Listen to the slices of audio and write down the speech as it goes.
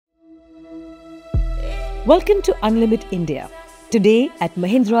Welcome to Unlimit India. Today at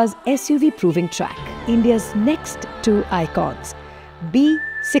Mahindra's SUV Proving Track, India's next two icons,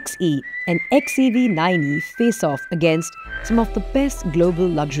 B6E and XEV9E face off against some of the best global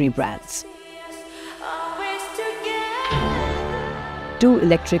luxury brands. Two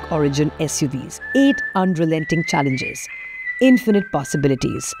electric origin SUVs, 8 unrelenting challenges, infinite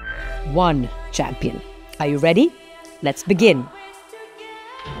possibilities, one champion. Are you ready? Let's begin.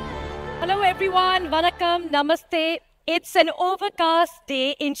 Hello everyone, Vanakkam, Namaste. It's an overcast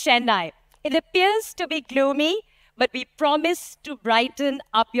day in Chennai. It appears to be gloomy, but we promise to brighten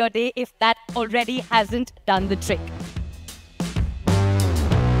up your day if that already hasn't done the trick.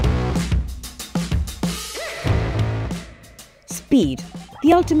 Speed,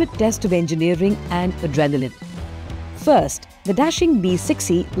 the ultimate test of engineering and adrenaline. First, the dashing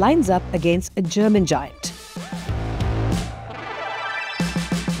B6E lines up against a German giant.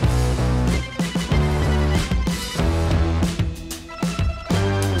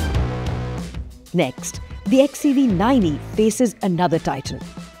 Next, the XEV9E faces another titan.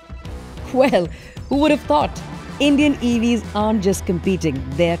 Well, who would have thought? Indian EVs aren't just competing,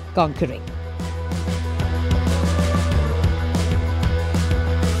 they're conquering.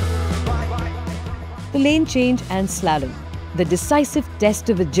 The lane change and slalom, the decisive test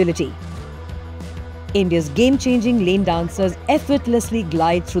of agility. India's game-changing lane dancers effortlessly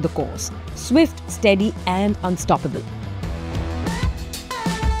glide through the course, swift, steady and unstoppable.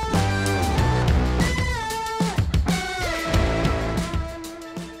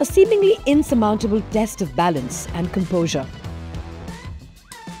 A seemingly insurmountable test of balance and composure.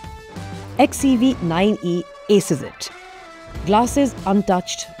 XEV9E aces it. Glasses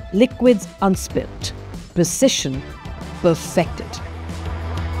untouched, liquids unspilt. Precision perfected.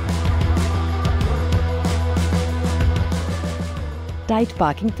 Tight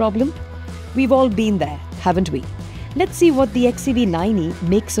parking problem? We've all been there, haven't we? Let's see what the XEV9E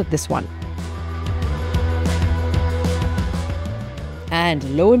makes of this one. And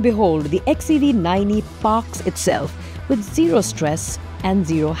lo and behold, the XEV9E parks itself with zero stress and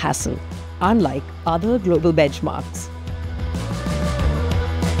zero hassle, unlike other global benchmarks.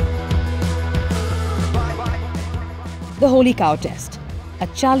 The Holy Cow Test, a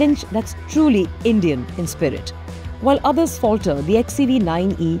challenge that's truly Indian in spirit. While others falter, the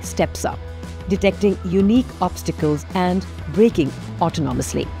XEV9E steps up, detecting unique obstacles and braking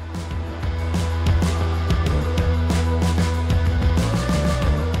autonomously.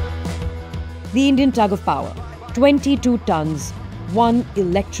 The Indian tug of power, 22 tons, one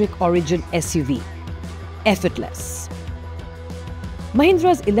electric origin SUV. Effortless.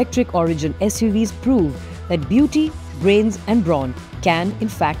 Mahindra's electric origin SUVs prove that beauty, brains and brawn can, in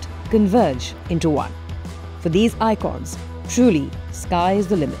fact, converge into one. For these icons, truly, sky is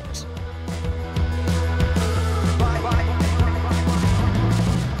the limit.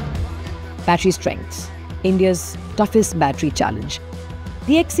 Battery strengths, India's toughest battery challenge.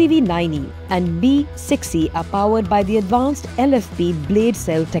 The XEV9E and B6E are powered by the advanced LFP blade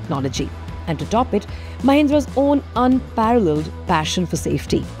cell technology. And to top it, Mahindra's own unparalleled passion for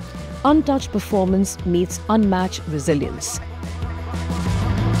safety. Untouched performance meets unmatched resilience.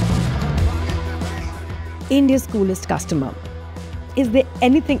 India's coolest customer. Is there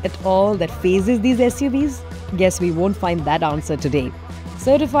anything at all that phases these SUVs? Guess we won't find that answer today.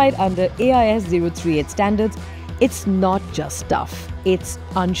 Certified under AIS 038 standards, it's not just tough, it's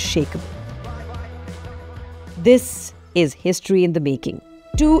unshakable. This is history in the making.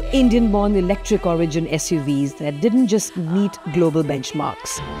 Two Indian-born electric origin SUVs that didn't just meet global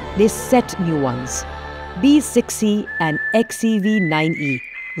benchmarks, they set new ones. B6E and XEV9E,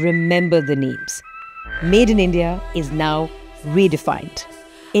 remember the names. Made in India is now redefined.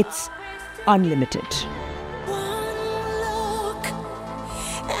 It's unlimited.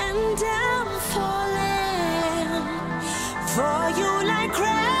 For you like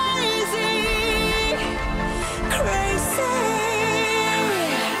crazy.